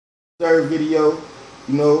third video,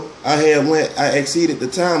 you know, I exceeded the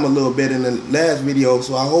time a little bit in the last video,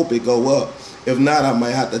 so I hope it go up. If not, I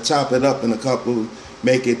might have to chop it up in a couple,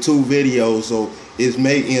 make it 2 videos, so it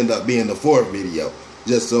may end up being the 4th video,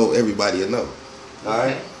 just so everybody will know. All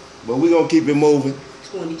right, but we're gonna keep it moving.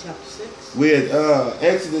 20 chapter 6. We're at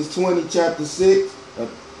Exodus 20 chapter 6,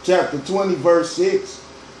 chapter 20 verse 6.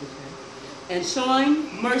 Okay. And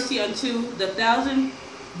showing mercy unto the 1,000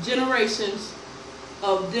 generations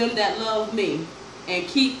of them that love me and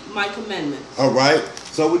keep my commandments. All right,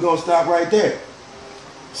 so we're gonna stop right there.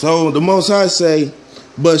 So the Most High say,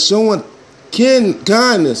 but showing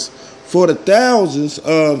kindness for the thousands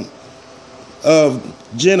of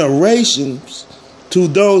generations to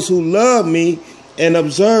those who love me and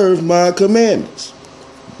observe my commandments.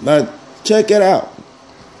 Now check it out.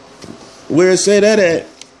 Where it say that at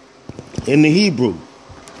in the Hebrew,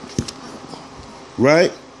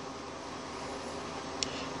 right?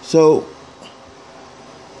 So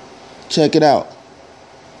check it out.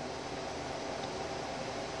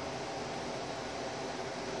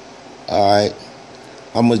 All right,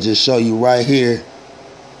 I'm gonna just show you right here.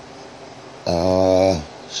 La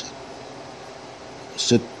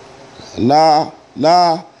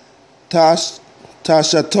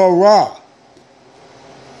Tasha Torah.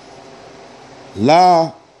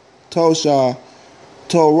 La Tosha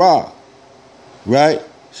Torah. Right?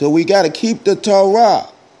 So we got to keep the Torah.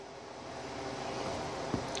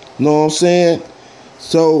 Know what I'm saying?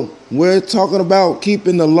 So we're talking about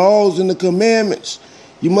keeping the laws and the commandments.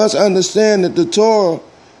 You must understand that the Torah,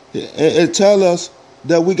 it tells us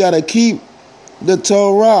that we got to keep the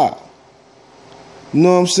Torah. You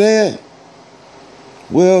know what I'm saying?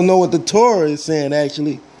 We don't know what the Torah is saying,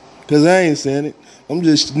 actually, because I ain't saying it. I'm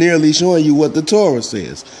just nearly showing you what the Torah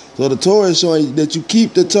says. So the Torah is showing you that you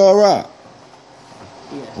keep the Torah.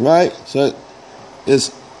 Yeah. Right? So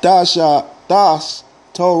it's Das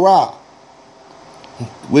Torah,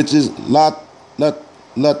 which is La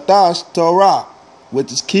Das Torah,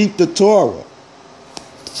 which is keep the Torah.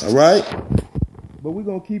 All right? But we're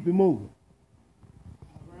going to keep it moving.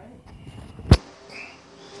 All right.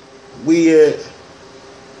 We at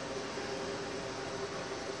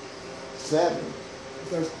 7.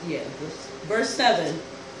 Verse 7.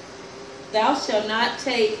 Thou shalt not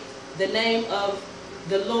take the name of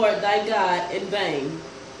the Lord thy God in vain.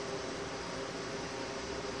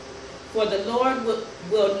 For the Lord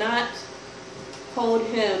will not hold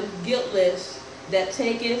him guiltless that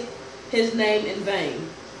taketh his name in vain.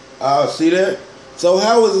 See that? So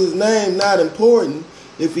how is his name not important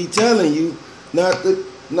if he telling you not to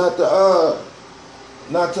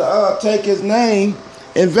take his name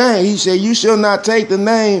in vain? He said, you shall not take the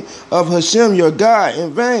name of Hashem your God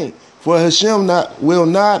in vain, for Hashem will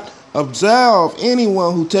not absolve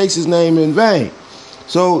anyone who takes his name in vain.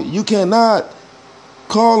 So you cannot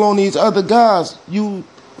call on these other gods. You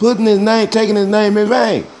putting his name, taking his name in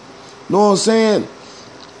vain. Know what I'm saying?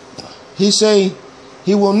 He say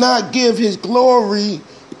he will not give his glory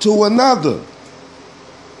to another.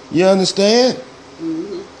 You understand?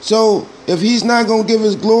 Mm-hmm. So if he's not going to give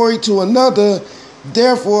his glory to another,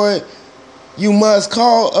 therefore you must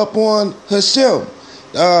call upon Hashem.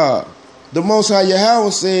 The Most High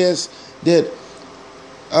Yahawah says that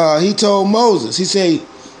he told Moses, he said,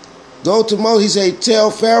 go to Moses, he said, tell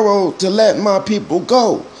Pharaoh to let my people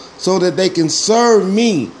go so that they can serve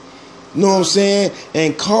me. You know what I'm saying?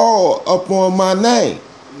 And call upon my name.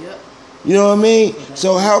 Yep. You know what I mean?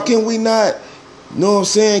 So how can we not, you know what I'm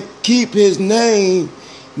saying, keep his name,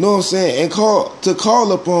 you know what I'm saying, and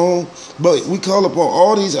call upon, but we call upon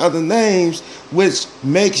all these other names which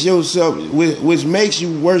makes you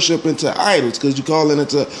worship into idols, because you call it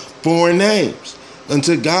into foreign names,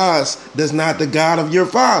 unto gods that's not the God of your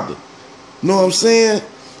father. You know what I'm saying?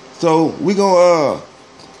 So we're going to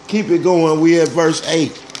keep it going. We at verse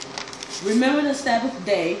 8. Remember the Sabbath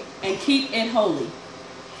day and keep it holy.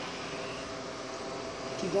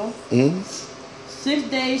 Keep going. Mm-hmm. 6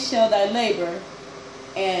 days shall thy labor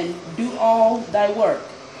and do all thy work.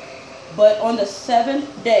 But on the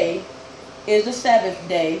 7th day is the Sabbath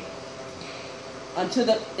day unto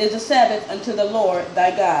the Lord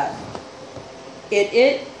thy God.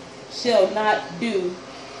 It shall not do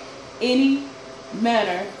any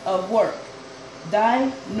manner of work,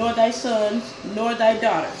 thy, nor thy sons, nor thy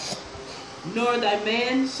daughters, nor thy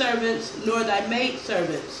man servants, nor thy maid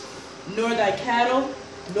servants, nor thy cattle,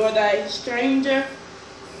 nor thy stranger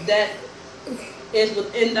that is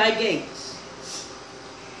within thy gates.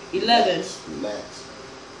 11. Relax.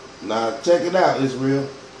 Now check it out, Israel.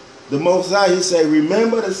 The Most High, he say,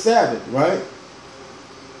 remember the Sabbath, right?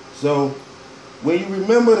 So when you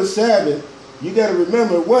remember the Sabbath, you got to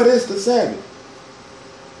remember, what is the Sabbath?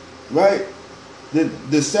 Right?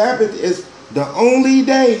 The Sabbath is the only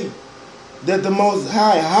day that the Most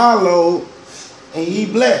High hallowed and He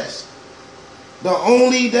blessed. The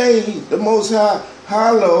only day the Most High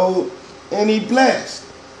hallowed and He blessed.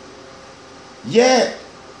 Yet,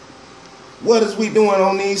 what is we doing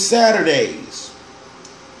on these Saturdays?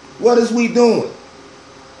 What is we doing?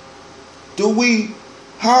 Do we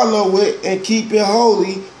hallow it and keep it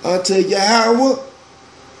holy unto Yahawah?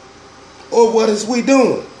 Or what is we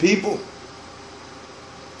doing, people?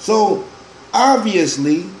 So,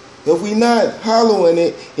 obviously, if we not hallowing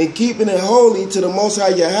it and keeping it holy to the Most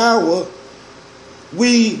High Yahawah,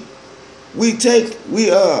 we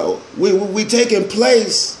taking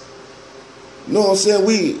place. You know what I'm saying?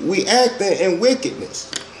 We acting in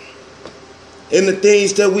wickedness, in the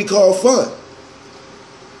things that we call fun.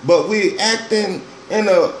 But we acting in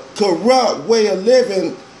a corrupt way of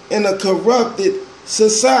living in a corrupted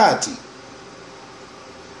society.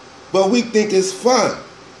 But we think it's fun.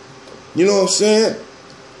 You know what I'm saying?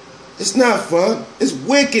 It's not fun. It's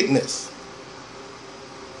wickedness.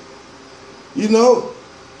 You know,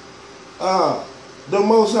 the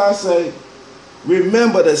Most High say,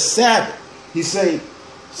 remember the Sabbath. He say,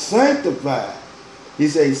 sanctify. He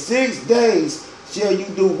say, 6 days shall you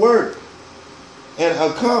do work and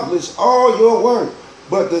accomplish all your work.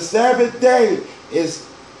 But the Sabbath day is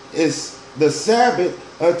the Sabbath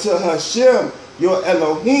unto Hashem, your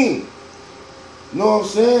Elohim. You know what I'm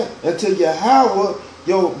saying? Unto Yahawah,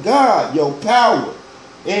 your God, your power.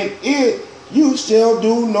 And it you shall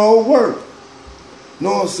do no work. You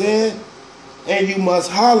know what I'm saying? And you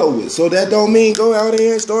must hallow it. So that don't mean go out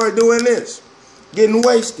here and start doing this, getting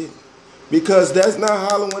wasted. Because that's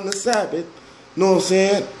not hallowing the Sabbath. You know what I'm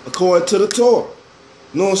saying? According to the Torah.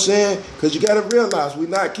 You know what I'm saying? Because you got to realize we're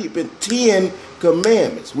not keeping 10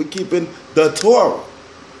 commandments. We're keeping the Torah.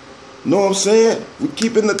 You know what I'm saying? We're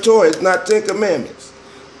keeping the Torah. It's not 10 commandments.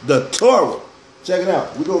 The Torah. Check it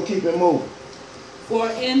out. We're going to keep it moving. For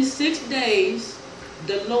in 6 days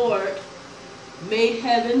the Lord made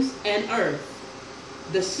heavens and earth,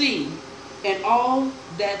 the sea, and all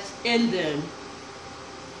that's in them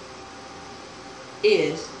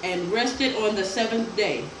is, and rested on the 7th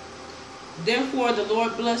day. Therefore the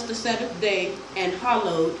Lord blessed the 7th day and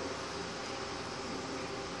hallowed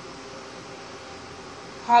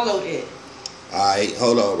it. Alright,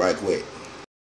 hold on right quick.